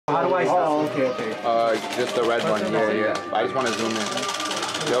How do I stop? Oh, okay. Just the red one. Yeah. I just want to zoom in.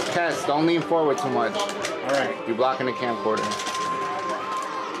 Yo, Kest, don't lean forward too much. Alright. You're blocking the camcorder.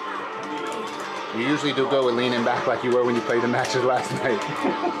 You usually do good with leaning back like you were when you played the matches last night.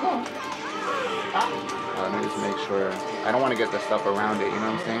 Let me just make sure. I don't want to get the stuff around it, you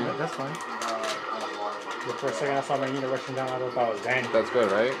know what I'm saying? That's fine. The first second I saw my unit rushing down, I thought it was Danny. That's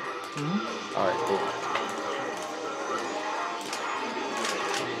good, right? Mm-hmm. Alright, cool.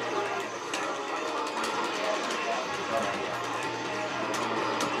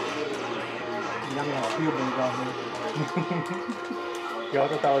 I'm gonna feel big down here. Yo, I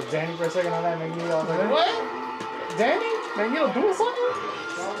thought that was Danny for a second on that Magneto. I was like, what? Danny? Magneto doing something?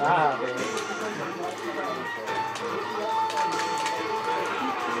 Ah, man.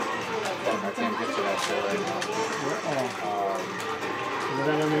 I can't get to that shit right now.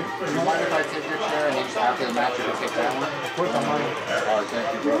 You mind if I take your chair and just after the match you can take that one? Of course I mind. Alright, thank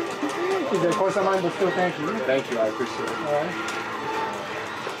you, bro. He said, of course I mind, but still thank you. Thank you, I appreciate it. Alright.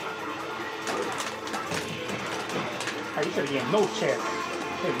 You should have given no chair.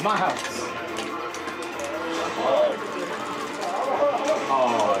 It's my house.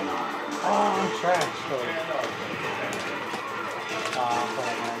 Oh, I'm trash, though.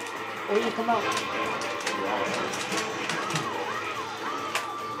 Oh, you come out.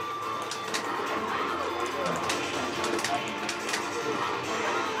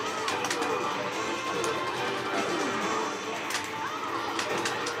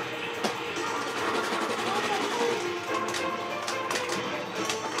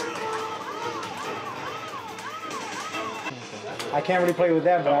 I can't really play with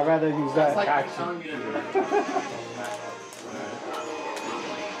that, but I'd rather use that. Like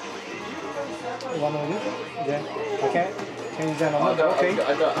yeah. Okay. Change that on the okay.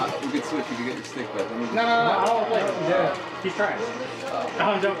 I thought we could switch. You could get your stick back. No, I don't play. Yeah, he's trying.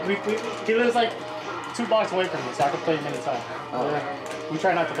 He lives like 2 blocks away from me, so I can play him anytime. We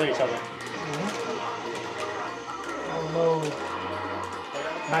try not to play each other. Oh no.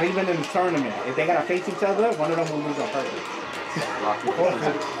 Not even in the tournament. If they gotta face each other, one of them will lose on purpose.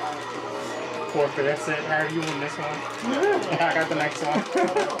 Forfeit, that's it. Harry, you win this one. I got the next one.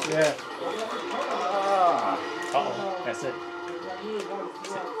 Yeah. Uh-oh, that's it.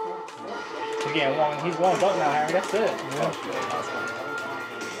 He's warmed up now, Harry. That's it. Yeah.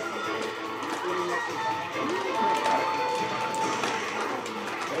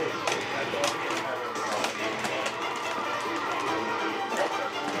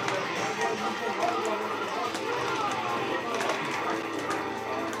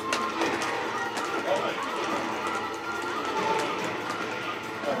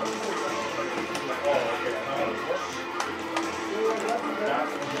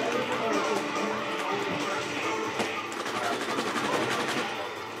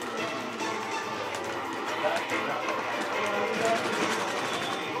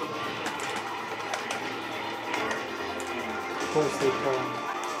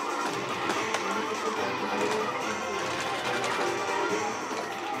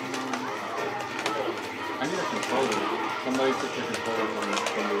 I need a controller. Somebody took the controller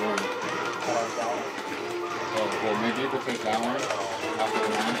from the room. Oh, well, maybe you could take that one after the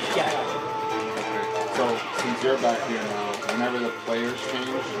match. Yeah. Okay. So, since you're back here now, whenever the players change,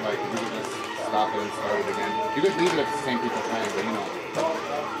 like, you could just stop it and start it again. You could leave it if the same people playing, but you know.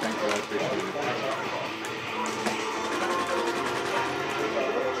 Thank you, I appreciate it.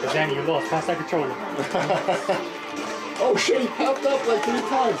 Danny, you lost. Pass that controller. Oh shit, he popped up like 3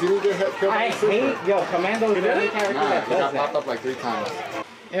 times. He didn't get killed. I hate, Commando is the only character that He does got that. popped up like 3 times.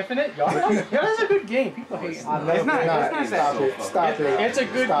 Infinite? Y'all, that's a good game. People hate it. It's not that. Stop it. It's a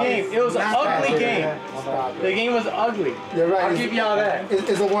good game. It was an ugly game. The game was ugly. You're right. I'll give y'all that. It's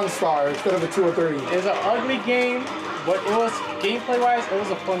a 1-star instead of a 2 or 3. It was an ugly game, but it was, gameplay-wise, it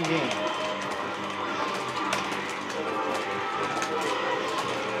was a fun game.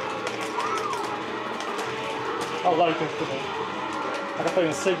 I like it. I can play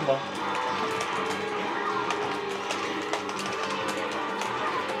in Sigma.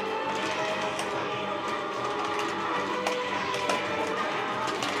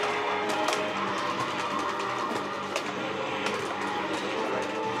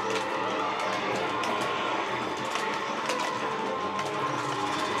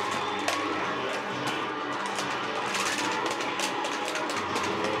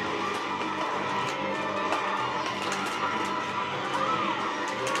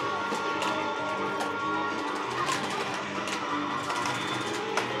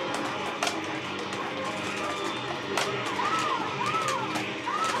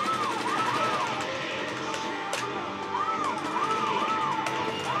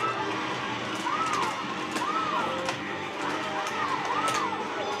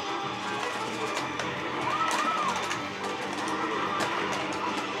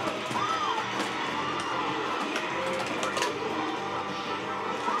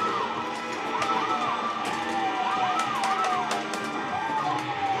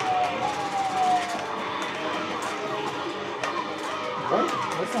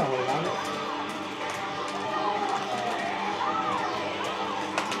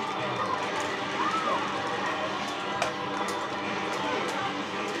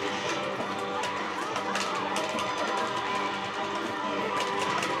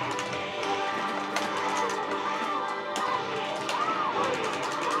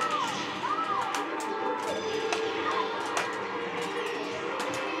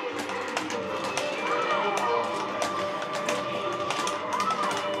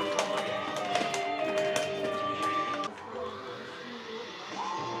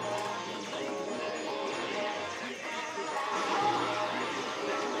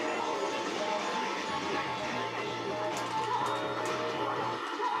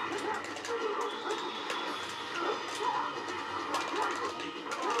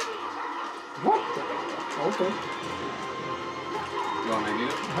 Okay. You want I need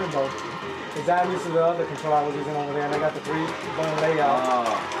it? I don't know. Exactly, this is the other control I was using over there, and I got the 3-bone layout.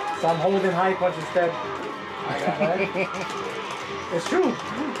 Oh. So I'm holding high punch instead. I got it. It's true.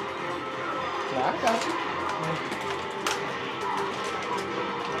 Nah, I got you.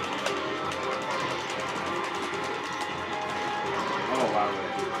 Oh, wow.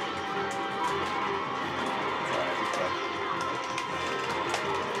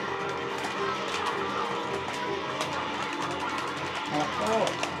 Oh.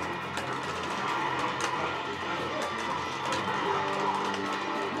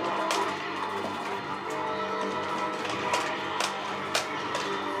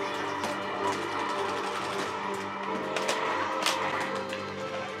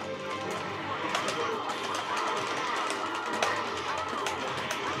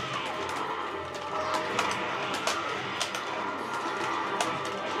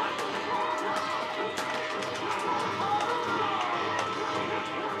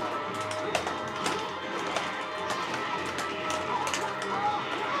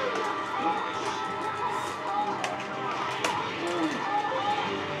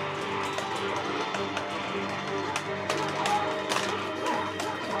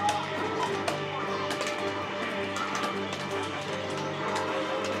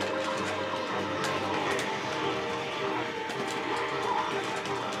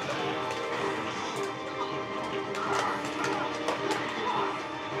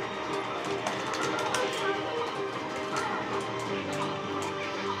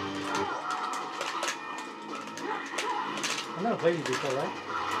 I never played you before, right?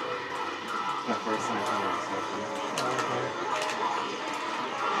 My first time playing this session.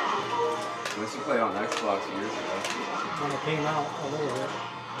 I used to play on Xbox years ago. When it came out a little bit.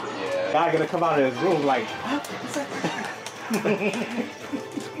 Yeah. Guy gonna come out of his room like,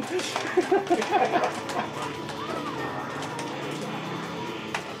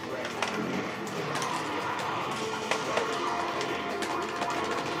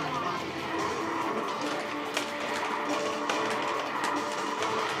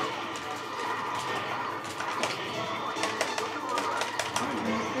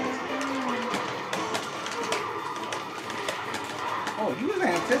 oh, you was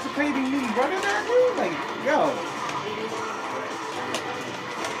anticipating me running at you? Like, yo.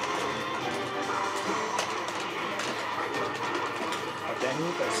 Then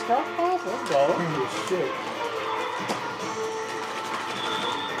you can start off. Let's go. Oh, shit.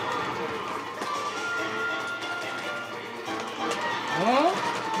 Huh?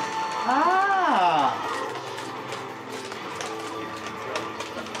 Ah.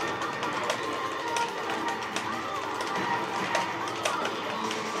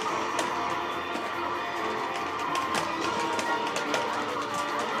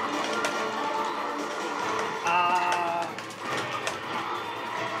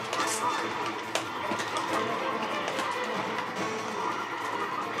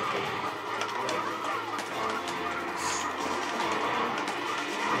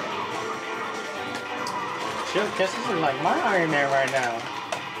 Shit, Kest is like my Iron Man right now.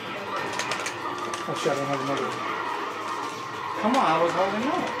 Oh shit, I don't have another one. Come on, I was holding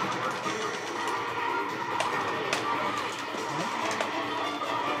on.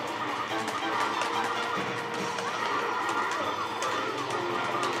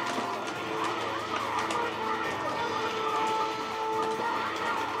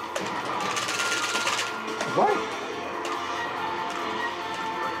 What?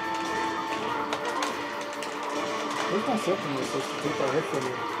 Where's my second list? Supposed to take that hit from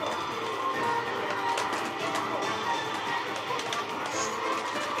me.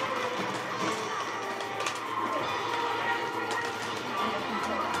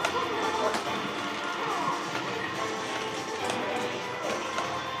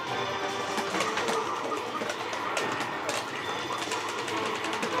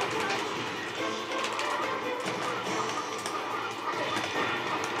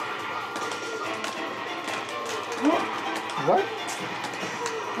 What?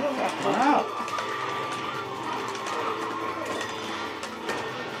 Wow.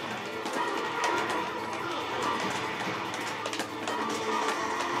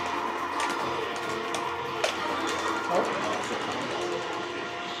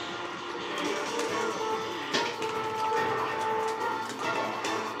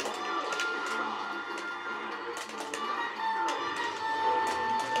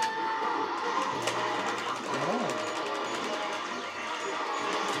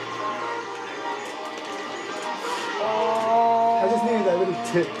 I just needed that little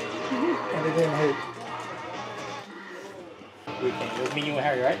tip. And it didn't hit. Weekend. It was me, you, and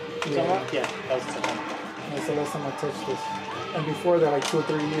Harry, right? Yeah. Yeah, that was the second one. That's the last time I touched this. And before that, like 2 or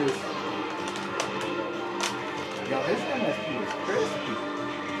 3 years. Yo, this MSP is crispy.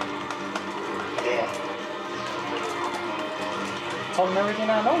 Yeah. Told him everything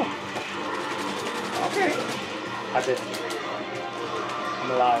I know. Okay. I did.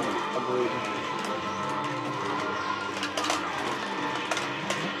 I'm alive. I believe.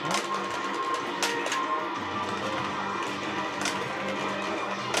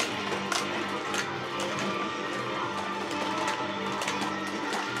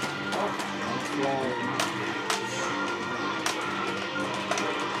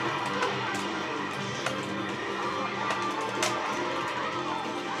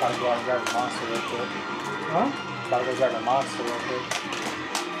 Gotta go out and grab a monster real quick. Huh? Gotta go grab a monster real quick.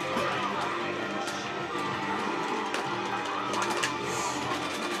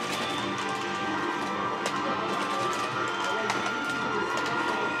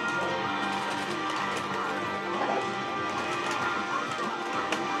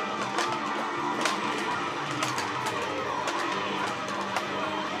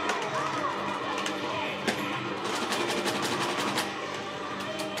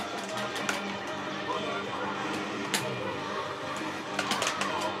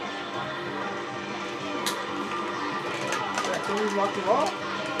 Somebody's knocked him off?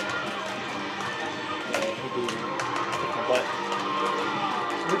 Yeah, he do. Kick my butt.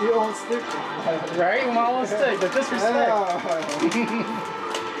 With your own stick. Right? My own stick. The disrespect. I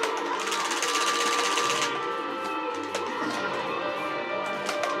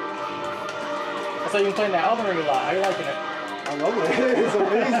saw you been playing that Elden Ring a lot. How you liking it? I love it. It's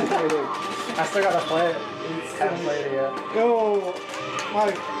amazing. I still gotta play it. Haven't played it yet. Yo,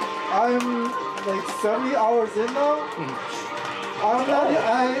 Mike, I'm like 70 hours in now. I'm not.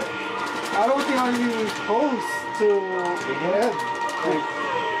 I don't think I'm even close to the end. Like,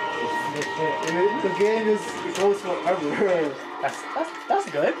 the game is goes forever. That's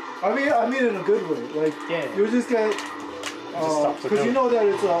good. I mean in a good way. Like Yeah. you just get stuff to because do. you know that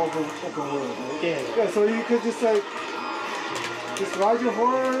it's an open world. Right? Yeah. Yeah. So you could just like ride your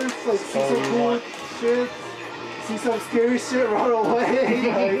horse, like see So some you cool want- shit, see some scary shit, run away.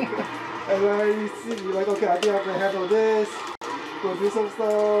 Like, and then you see, you're like, okay, I think I can handle this. Go do some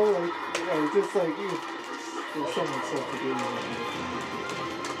stuff, like, just like, there's so much stuff to do.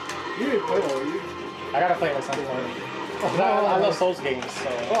 You didn't play that, you? I gotta play it at some point. I love Souls games, so.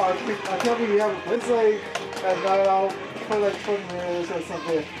 Oh, I can't believe you haven't. It's like, at night I'll play like 20 minutes or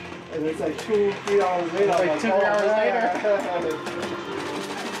something, and it's like 2-3 hours later. It's like I'm 2-3 hours later.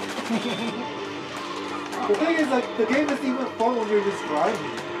 The thing is, like, the game isn't even fun when you're just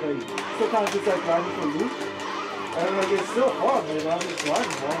grinding. Like, sometimes it's like grinding for loot. And like, it's still fun, man. I'm just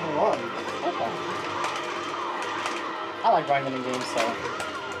grinding, I don't know why. Okay. I like grinding in games, so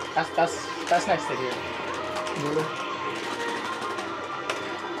that's nice to hear. Really?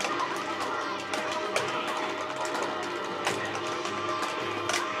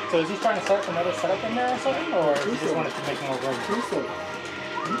 So is he trying to set up another setup in there or something, or he just wanted to make more room? Two.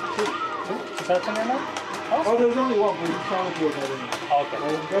 Setup in there now? Oh, there's only one, but he's trying to do another one. Oh, okay.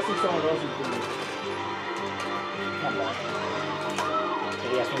 I'm guessing someone else is doing it. Not bad. So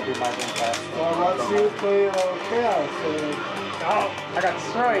he asked me to do my game fast. So I watched you play Chaos. Oh, I got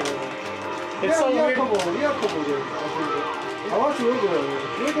destroyed. It's so You weird. have a couple games. I watched you earlier.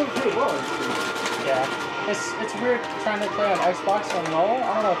 You're doing pretty well, actually. Yeah. It's weird trying to play on Xbox or no.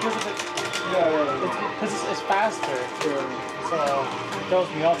 I don't know. It feels a bit. Yeah. Because it's faster. Yeah. So it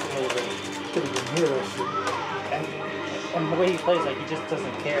throws me off a little bit. Couldn't even hear that shit. And the way he plays, like, he just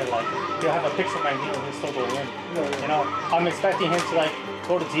doesn't care. Like, he'll have a picture of Magneto and he'll still go in. Yeah. You know, I'm expecting him to, like,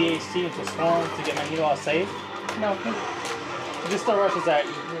 go to DHC into Storm to get Magneto all safe. No, he just still rushes at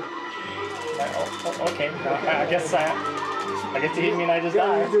you. Like, oh, okay. I guess he hit me and I just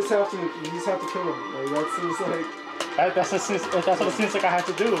died. You just have to kill him. Like, that seems like. That's what it seems like I have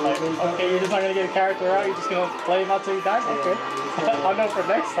to do. Like, okay, you're just not gonna get a character out. You're just gonna play him out till he dies. Okay, I'll know for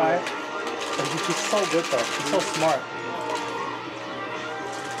next time. But he's so good though. He's so smart.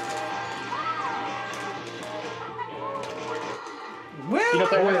 You know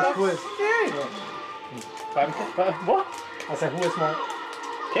Who is? what? I said, who is smart?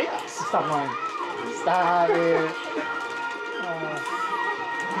 Chaos. Stop lying. Stop it.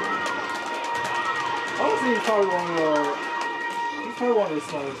 Honestly, he's probably one of the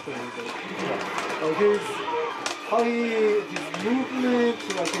smartest players. Like his movement,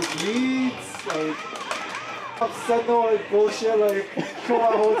 like his reads, like upset no like bullshit, like kill my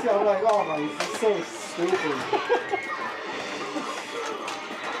whole team. I'm like, oh my, he's so stupid.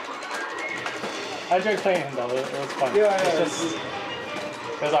 I enjoyed playing him though. It was fun. Yeah.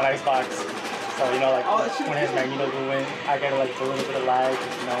 It was on Xbox, so So, you know, like when his Magneto go in, I get like a little bit of lag,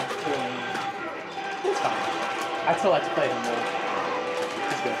 you know. It's fine. I still like to play him more.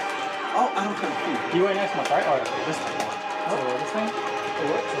 He's good. Oh, I don't have food. You wait next month, right? Or this time? So this thing?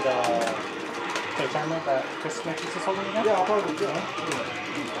 What? To the tournament that Chris is holding again? Yeah, I'll probably do it.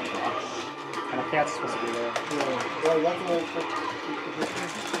 And I think it's supposed to be there. Yeah. Well, that's what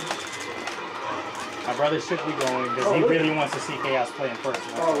My brother should be going because he really wants to see Chaos play in person.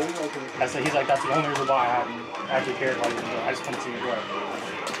 Oh, really? Okay. He's like, that's the only reason why I haven't actually cared about it. I just want to see it play.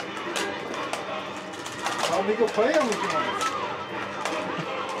 I'll make a play on weekends.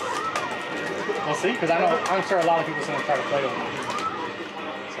 We'll see, because I'm sure a lot of people are going to try to play with him.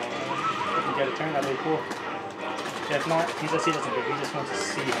 So if we get a turn, that'd be cool. If not, he doesn't care. He just wants to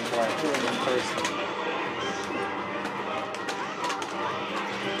see him play in person.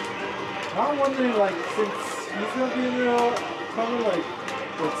 I'm wondering, like, since he's gonna be in there, probably like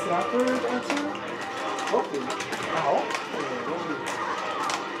the snapper answer. Hopefully. Oh.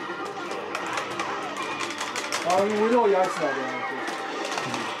 I mean, we know Yacht's not the answer.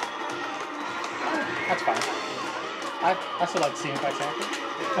 That's fine. I still like to see him fight snapper.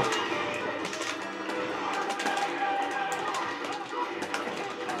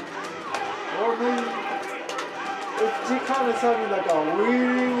 Or maybe if G-Con is having like a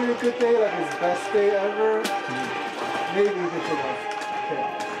really, really good day, like his best day ever, maybe we could take off. Okay.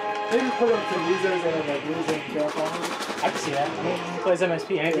 Maybe put him to losers and then like losing back on him. I can see that. I mean, he plays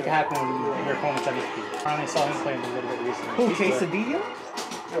MSP. Anything can happen when your opponent's MSP. I only saw him playing a little bit recently. Who, Quesadilla?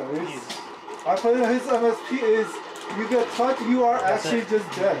 Yeah, I put in his MSP is you get touched, you are actually just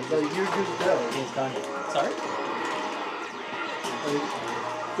dead. Like you're just dead. He's done. Sorry? Like,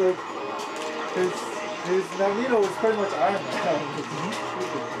 so his Magneto is pretty much Iron Man.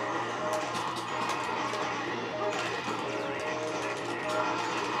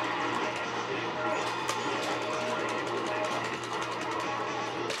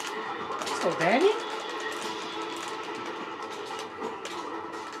 So Danny?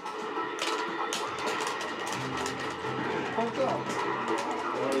 Hold on.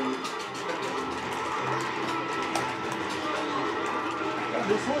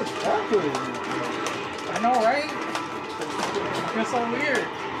 This one's accurate. I know, right? I feel so weird.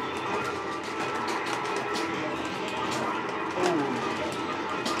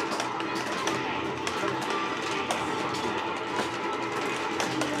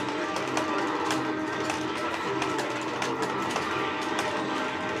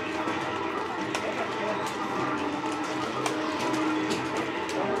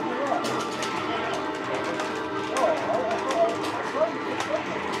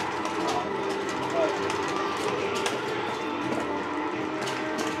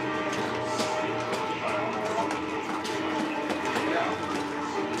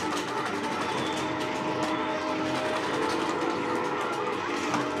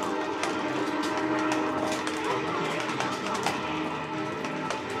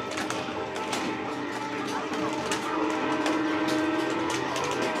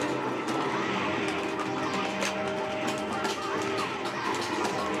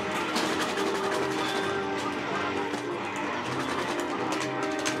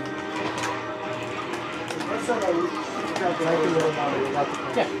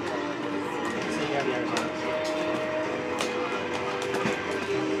 Yeah. So you have the Arizona.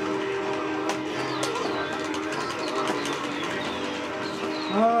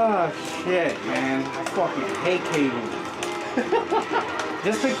 Oh shit, man. I fucking hate cable.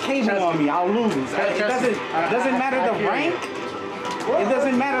 Just put cable on me, I'll lose. It doesn't matter the rank. It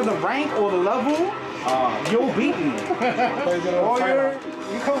doesn't matter the rank or the level. You'll beat me. Or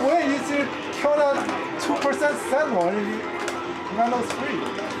you can win. You should kill that 2% set one. You got no free.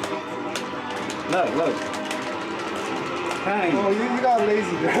 Look. Dang. Oh, you got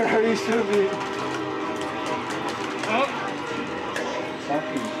lazy there. You should be.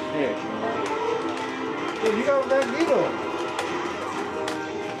 Fucking shit, man. Dude, you got Magneto.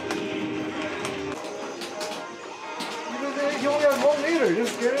 You only have 1 meter.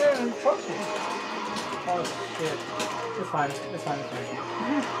 Just get in and touch him. Oh shit. It's fine. It's fine.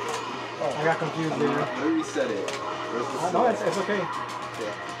 Oh, I got confused there. Let me reset it. No, it's okay.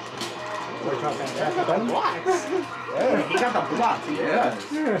 Blocks. Yeah, he got the blocks. Yeah.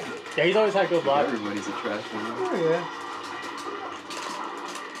 Yeah, he's always had good luck. Everybody's a trash man. Yeah.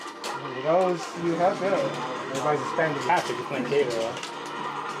 You know, you have that. Everybody's expanding half if you're playing cable.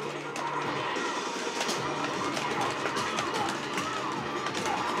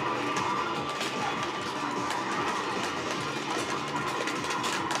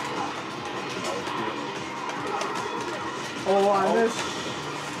 Oh, I missed.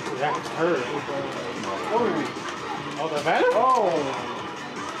 that hurt. Oh, the Venom? Oh!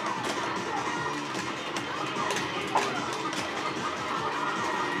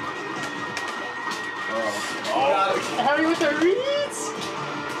 Oh, hurry with the reads!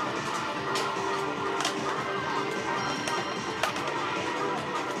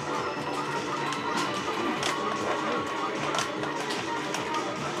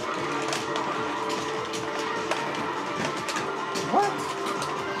 What?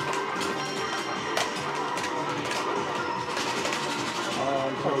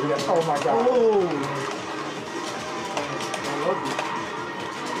 Oh my god. Oh! I love you.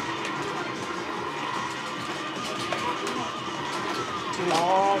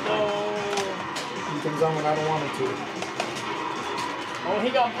 Oh no! He comes on when I don't want him to. Oh, he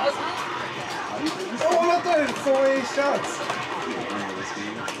got buzzed. Oh, look at it! So many shots!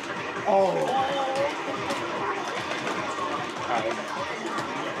 Oh!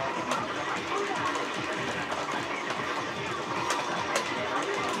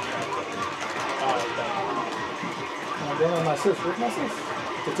 And then my assist. Where's my assist?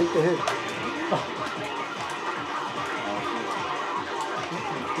 To take the hit.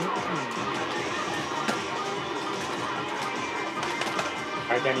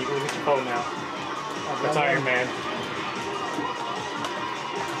 Alright, Danny, go get your phone now. That's Iron Man.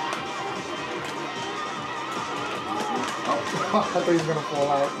 I thought he was gonna fall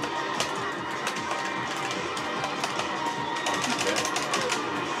out.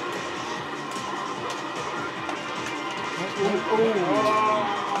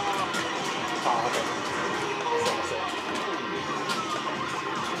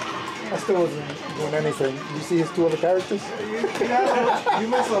 I still wasn't doing anything. You see his two other characters? You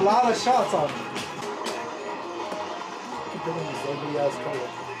missed a lot of shots on him. Keep getting this ugly ass color.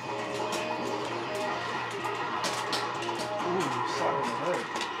 Ooh, sorry to hurt.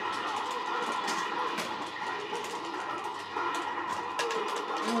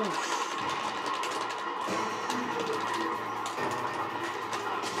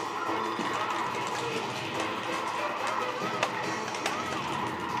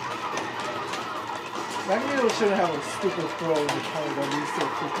 Romneto shouldn't have a stupid throw in the corner that he's so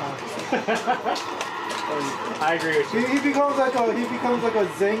 2 times. I agree with you. He becomes like a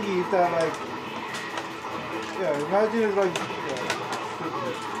Zangief that like, yeah, imagine it's like, yeah,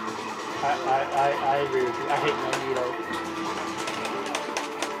 stupid. I agree with you. I hate Romneto.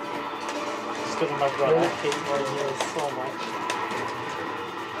 Still my brother. I hate Romneto so much.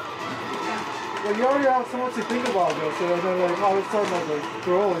 Like you already have so much to think about though, so then like all of a sudden like a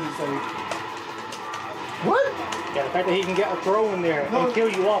throw and it's like, what? Yeah, the fact that he can get a throw in there and kill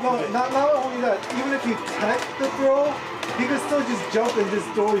you off of it. Not only that, even if you tech the throw, he can still just jump and just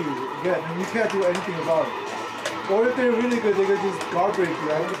throw you again, and you can't do anything about it. Or if they're really good, they could just guard break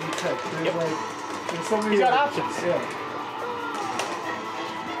you after you tech. There's like, there's so many. He's got options. Yeah.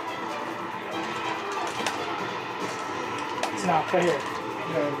 It's not fair.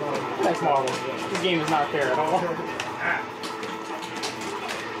 Yeah, no. That's Marvel. This game is not fair at all.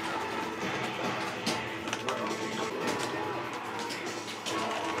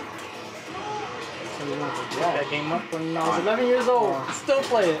 That game up when I was 11 years old. Still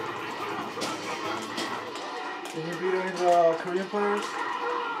play it. Can you beat any Korean players?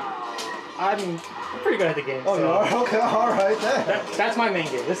 I'm pretty good at the game. Oh, so you are? Okay, alright then. that's my main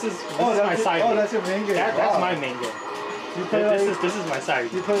game. This is my that's side game. Oh, that's your main game. That's my main game. You play This is my side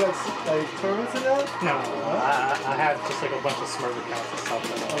game. You play like tournaments in that? No, I have just like a bunch of Smurf accounts and stuff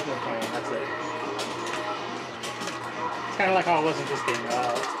that I'm playing. That's it. It's kind of like how it was in this game.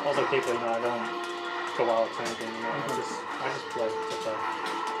 Also, people, I don't go out or anything. I just play to play.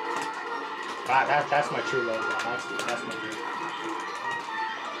 That's my true love. That's my true.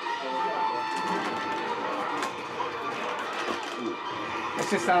 It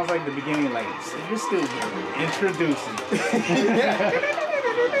just sounds like the beginning, like, so you're still here, introducing.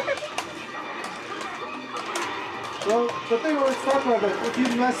 Well, the thing I was talking about, like, if you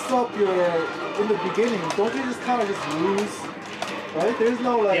mess up in the beginning, don't you just kind of just lose? Right? There's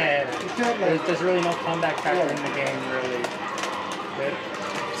no, like, you can't, like... There's really no comeback factor in the game, really.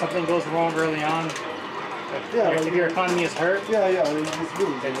 If something goes wrong early on, if your economy is hurt, you just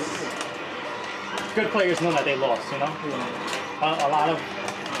lose. Good players know that they lost, Yeah. A lot of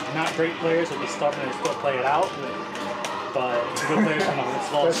not great players will be stubborn and still play it out, but good players know when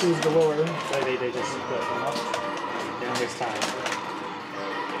it's lost. Especially galore. They just quit, They don't waste time.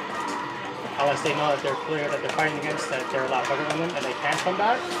 Unless they know that their player that they're fighting against, that they're a lot better than them and they can come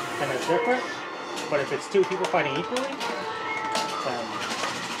back, then it's different. But if it's two people fighting equally, then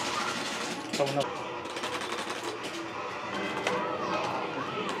someone else.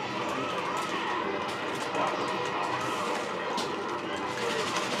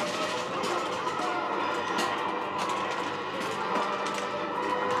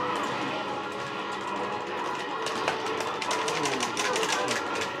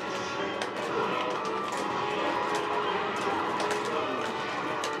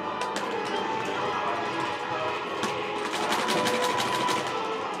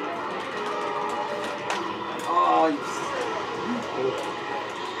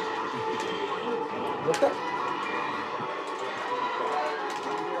 Look up. Is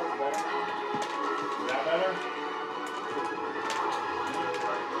that better?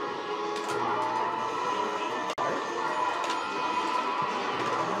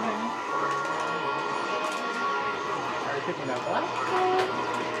 Are you picking that black?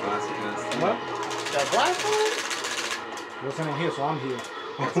 Classic ass thing. What? That black one? Listen in here, so I'm here.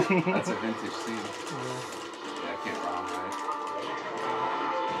 That's a vintage scene. Yeah, I can't wrong, right?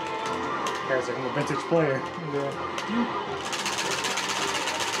 Guys, like I'm a vintage player. Yeah.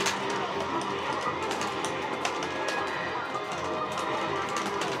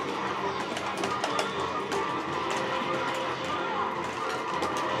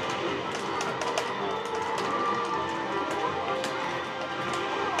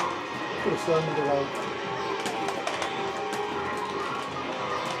 Could have slid into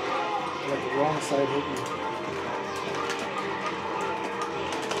like the wrong side hit me.